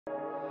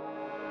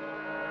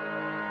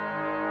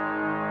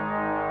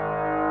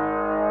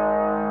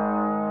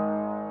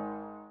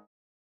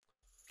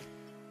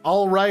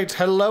All right,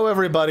 hello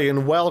everybody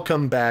and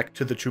welcome back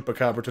to the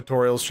Chupacabra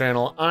tutorials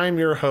channel. I'm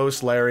your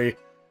host Larry,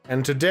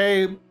 and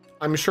today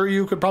I'm sure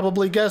you could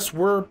probably guess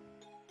we're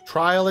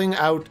trialing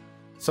out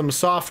some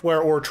software,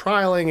 or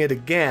trialing it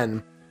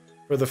again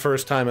for the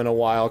first time in a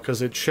while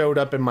because it showed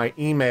up in my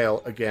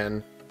email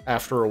again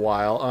after a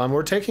while.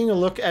 We're taking a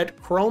look at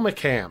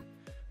Chromacam.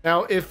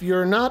 Now, if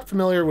you're not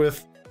familiar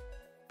with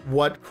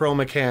what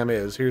Chromacam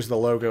is, here's the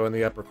logo in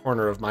the upper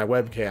corner of my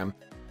webcam.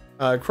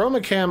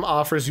 Chromacam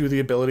offers you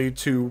the ability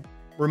to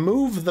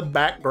remove the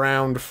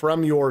background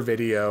from your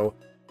video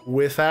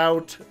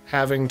without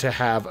having to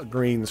have a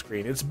green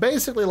screen. It's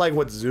basically like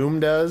what Zoom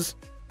does.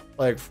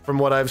 Like, from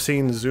what I've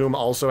seen, Zoom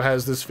also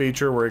has this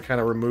feature where it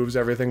kind of removes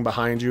everything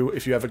behind you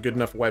if you have a good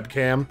enough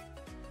webcam.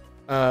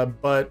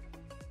 But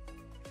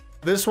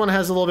this one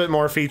has a little bit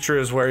more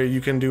features where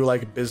you can do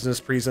like business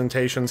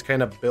presentations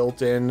kind of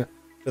built in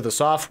to the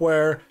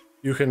software.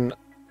 You can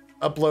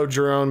upload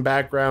your own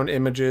background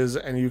images,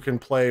 and you can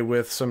play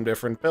with some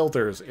different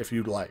filters if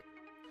you'd like.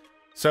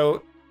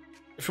 So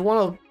if you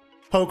want to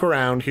poke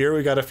around here,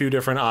 we got a few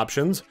different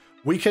options.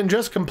 We can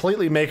just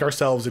completely make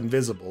ourselves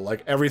invisible,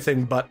 like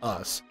everything but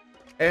us.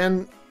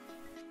 And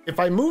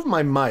if I move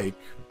my mic,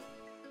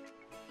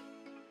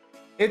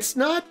 it's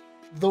not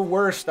the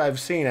worst I've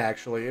seen,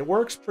 actually. It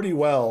works pretty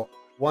well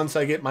once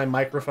I get my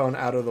microphone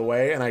out of the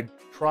way, and I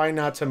try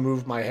not to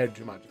move my head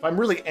too much. If I'm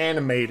really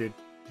animated,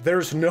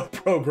 there's no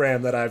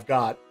program that I've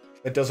got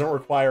that doesn't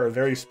require a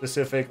very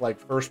specific, like,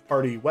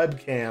 first-party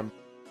webcam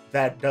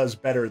that does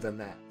better than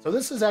that. So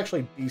this is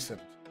actually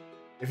decent.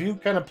 If you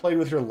kind of played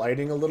with your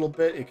lighting a little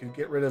bit, it could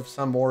get rid of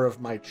some more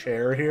of my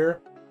chair here.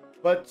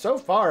 But so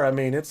far, I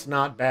mean, it's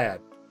not bad.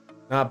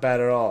 Not bad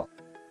at all.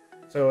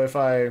 So if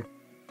I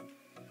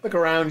click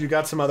around, you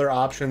got some other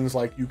options,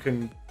 like you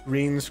can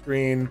green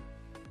screen.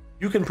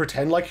 You can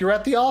pretend like you're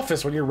at the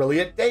office when you're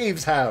really at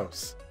Dave's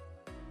house.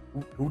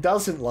 Who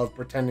doesn't love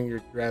pretending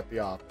you're at the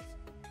office?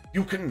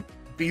 You can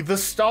be the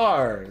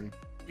star and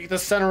be the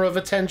center of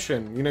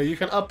attention. You know, you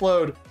can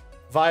upload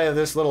via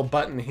this little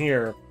button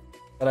here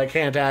that I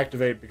can't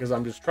activate because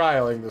I'm just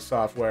trialing the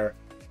software.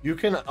 You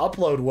can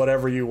upload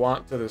whatever you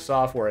want to the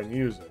software and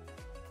use it.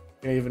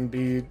 You can even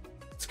be,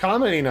 it's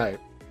comedy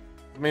night.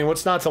 I mean,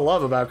 what's not to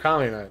love about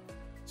comedy night?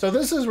 So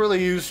this is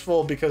really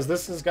useful because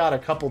this has got a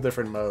couple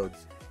different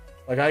modes.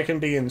 Like, I can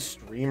be in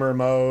streamer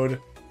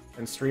mode.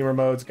 And streamer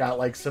mode's got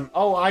like some,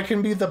 oh, I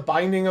can be the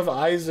Binding of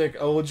Isaac.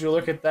 Oh, would you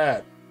look at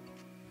that?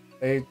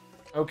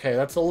 Okay,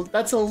 that's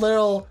a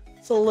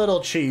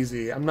little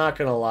cheesy. I'm not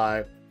gonna lie.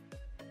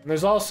 And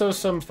there's also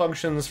some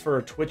functions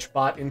for Twitch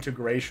bot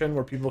integration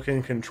where people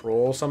can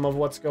control some of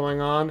what's going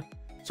on.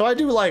 So I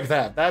do like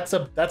that. That's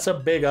a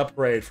big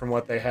upgrade from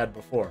what they had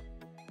before.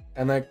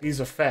 And like these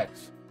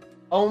effects.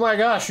 Oh my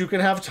gosh, you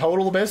can have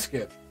Total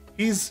Biscuit.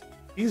 He's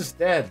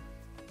dead.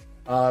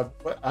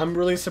 But I'm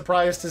really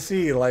surprised to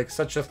see like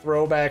such a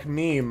throwback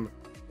meme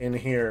in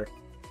here.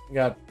 You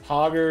got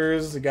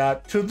poggers, you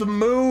got to the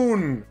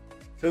moon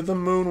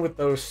with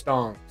those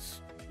stonks.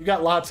 You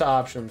got lots of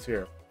options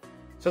here.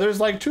 So there's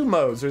like two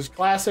modes. There's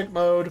classic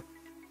mode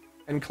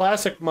and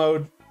classic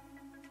mode.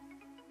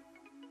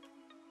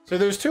 So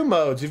there's two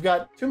modes. You've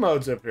got two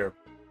modes up here.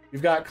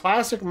 You've got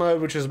classic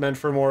mode, which is meant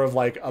for more of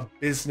like a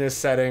business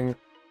setting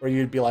where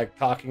you'd be like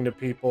talking to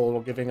people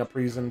or giving a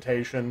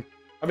presentation.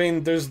 I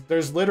mean,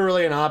 there's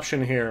literally an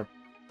option here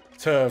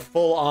to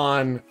full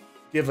on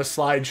give a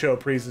slideshow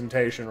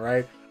presentation,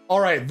 right? All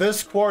right,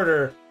 this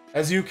quarter,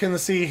 as you can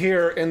see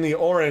here in the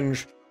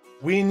orange,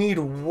 we need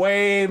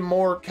way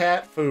more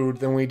cat food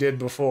than we did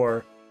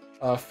before.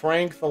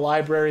 Frank, the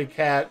library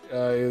cat,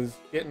 is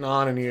getting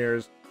on in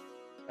years.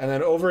 And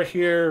then over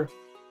here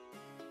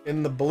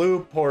in the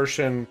blue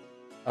portion,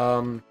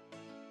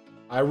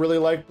 I really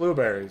like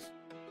blueberries.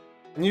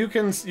 And you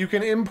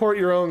can import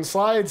your own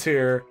slides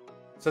here,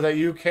 so that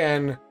you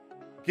can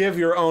give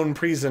your own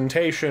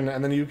presentation,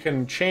 and then you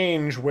can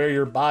change where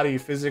your body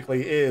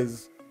physically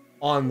is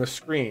on the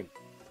screen.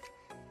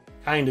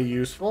 Kinda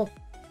useful.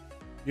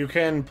 You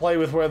can play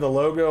with where the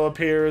logo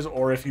appears,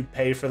 or if you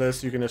pay for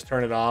this, you can just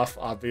turn it off.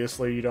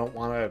 Obviously, you don't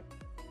want to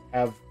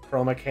have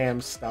Chromacam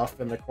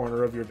stuff in the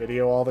corner of your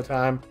video all the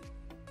time.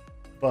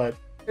 But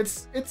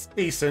it's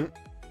decent.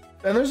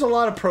 And there's a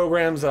lot of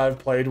programs that I've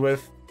played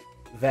with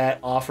that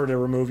offer to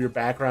remove your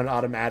background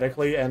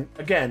automatically, and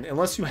again,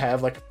 unless you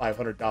have like a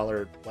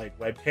 $500 like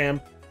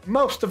webcam,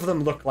 most of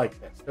them look like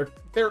this.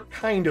 They're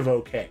kind of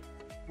okay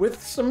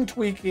with some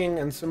tweaking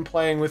and some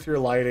playing with your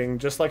lighting,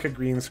 just like a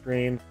green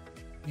screen.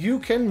 You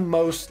can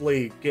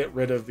mostly get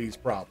rid of these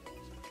problems.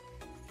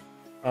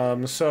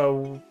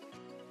 So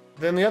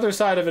then the other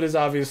side of it is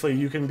obviously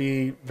you can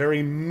be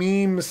very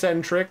meme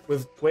centric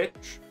with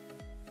Twitch.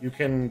 You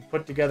can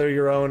put together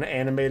your own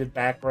animated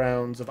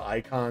backgrounds of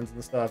icons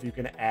and stuff. You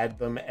can add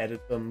them,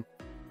 edit them,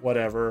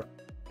 whatever.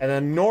 And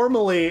then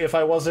normally, if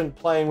I wasn't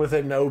playing with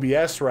it in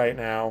OBS right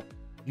now,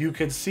 you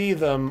could see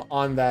them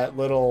on that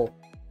little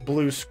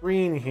blue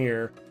screen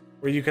here,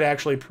 where you could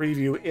actually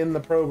preview in the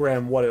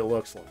program what it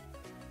looks like.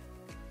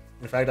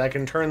 In fact, I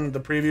can turn the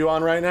preview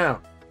on right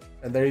now,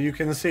 and there you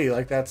can see,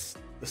 like, that's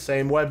the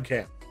same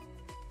webcam.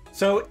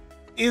 So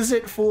is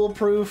it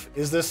foolproof?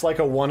 Is this like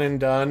a one and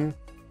done?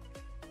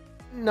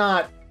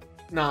 Not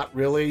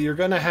really. You're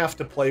gonna have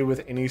to play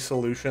with any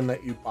solution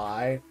that you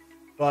buy,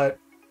 but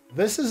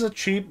this is a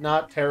cheap,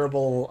 not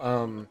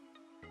terrible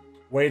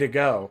way to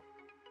go.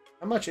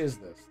 How much is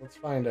this? Let's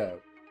find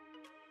out.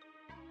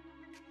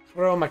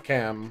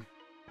 Chromacam.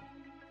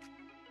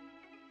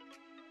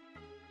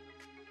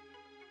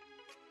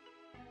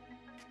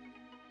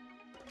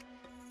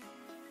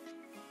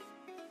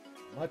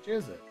 How much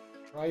is it?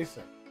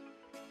 Pricing.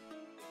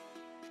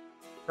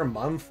 Per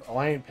month? Oh,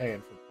 I ain't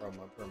paying for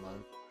promo per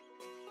month.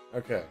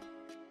 Okay.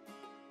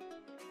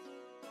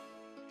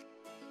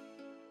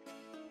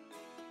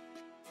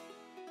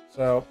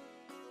 So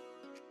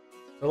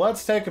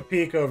let's take a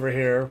peek over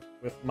here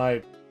with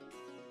my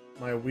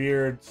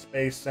weird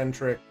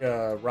space-centric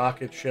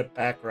rocket ship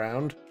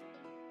background.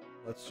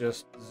 Let's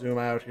just zoom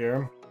out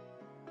here.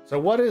 So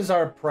what does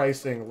our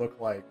pricing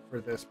look like for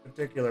this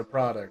particular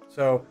product?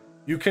 So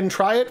you can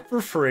try it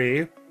for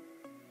free.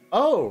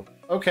 Oh,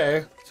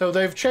 okay. So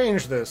they've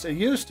changed this. It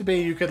used to be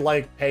you could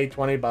like pay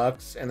 20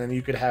 bucks and then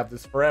you could have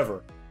this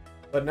forever.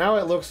 But now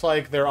it looks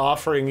like they're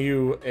offering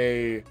you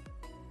a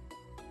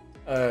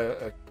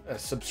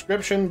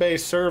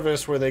subscription-based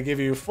service where they give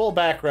you full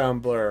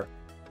background blur,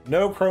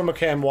 no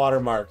Chromacam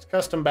watermarks,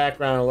 custom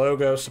background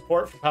logo,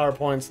 support for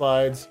PowerPoint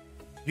slides,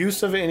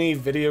 use of any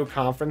video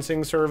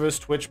conferencing service,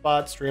 Twitch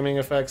bot, streaming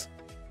effects,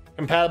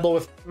 compatible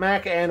with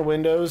Mac and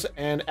Windows,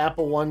 and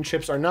Apple One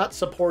chips are not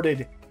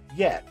supported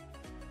yet.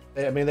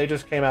 I mean, they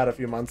just came out a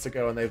few months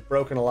ago and they've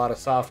broken a lot of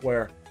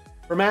software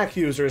for Mac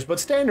users, but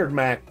standard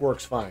Mac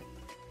works fine.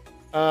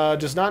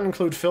 Does not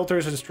include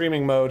filters and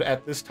streaming mode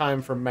at this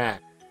time for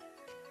Mac.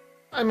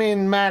 I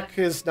mean, Mac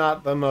is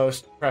not the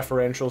most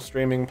preferential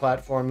streaming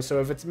platform,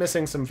 so if it's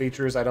missing some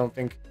features, I don't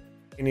think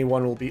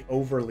anyone will be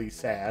overly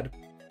sad.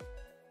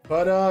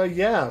 But,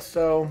 yeah,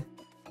 so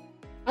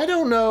I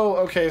don't know.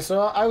 Okay,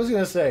 so I was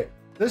gonna say,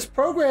 this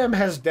program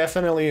has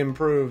definitely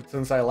improved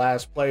since I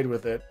last played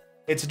with it.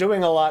 It's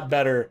doing a lot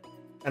better,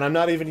 and I'm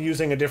not even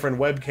using a different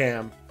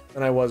webcam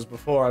than I was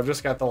before. I've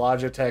just got the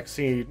Logitech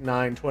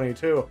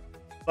C922.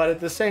 But at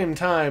the same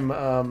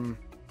time,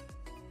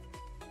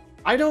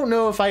 I don't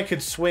know if I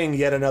could swing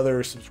yet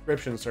another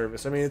subscription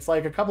service. I mean, it's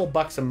like a couple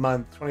bucks a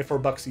month, 24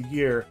 bucks a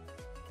year.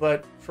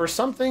 But for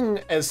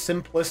something as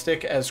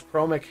simplistic as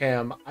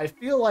Chromacam, I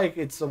feel like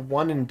it's a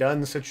one and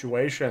done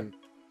situation.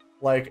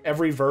 Like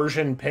every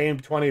version, pay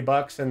 20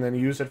 bucks and then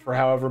use it for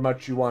however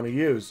much you want to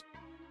use.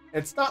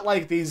 It's not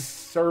like these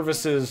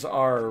services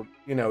are,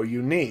 you know,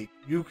 unique.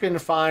 You can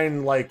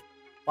find like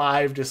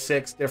 5 to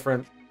 6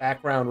 different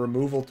background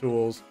removal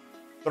tools.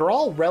 They're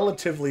all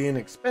relatively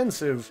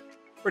inexpensive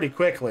pretty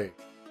quickly.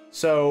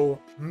 So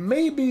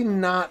maybe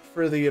not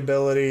for the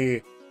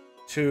ability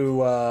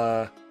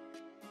to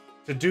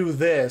do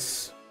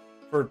this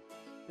for,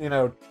 you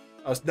know,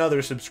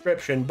 another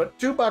subscription, but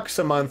 $2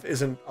 a month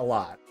isn't a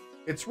lot.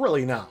 It's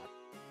really not.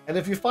 And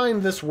if you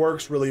find this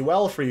works really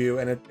well for you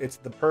and it's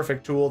the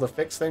perfect tool to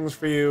fix things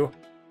for you,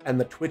 and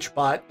the Twitch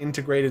bot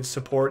integrated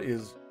support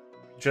is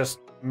just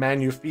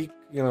magnifique,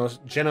 you know,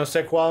 je ne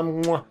sais quoi,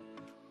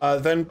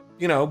 then,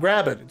 you know,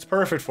 grab it. It's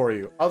perfect for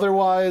you.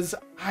 Otherwise,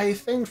 I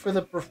think for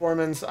the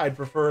performance, I'd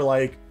prefer,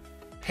 like,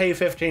 pay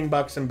 15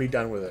 bucks and be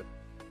done with it.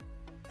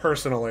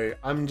 Personally,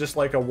 I'm just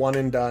like a one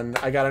and done.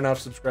 I got enough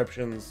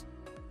subscriptions.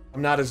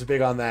 I'm not as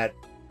big on that,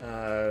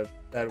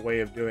 that way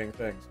of doing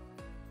things.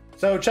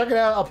 So check it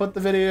out. I'll put the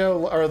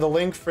video or the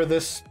link for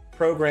this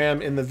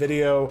program in the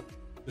video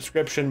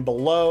description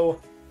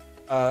below.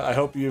 I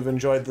hope you've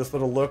enjoyed this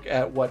little look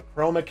at what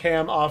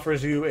Chromacam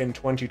offers you in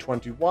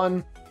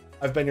 2021.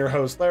 I've been your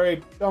host,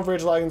 Larry. Don't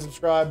forget to like and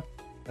subscribe,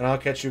 and I'll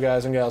catch you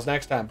guys and gals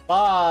next time.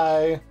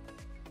 Bye!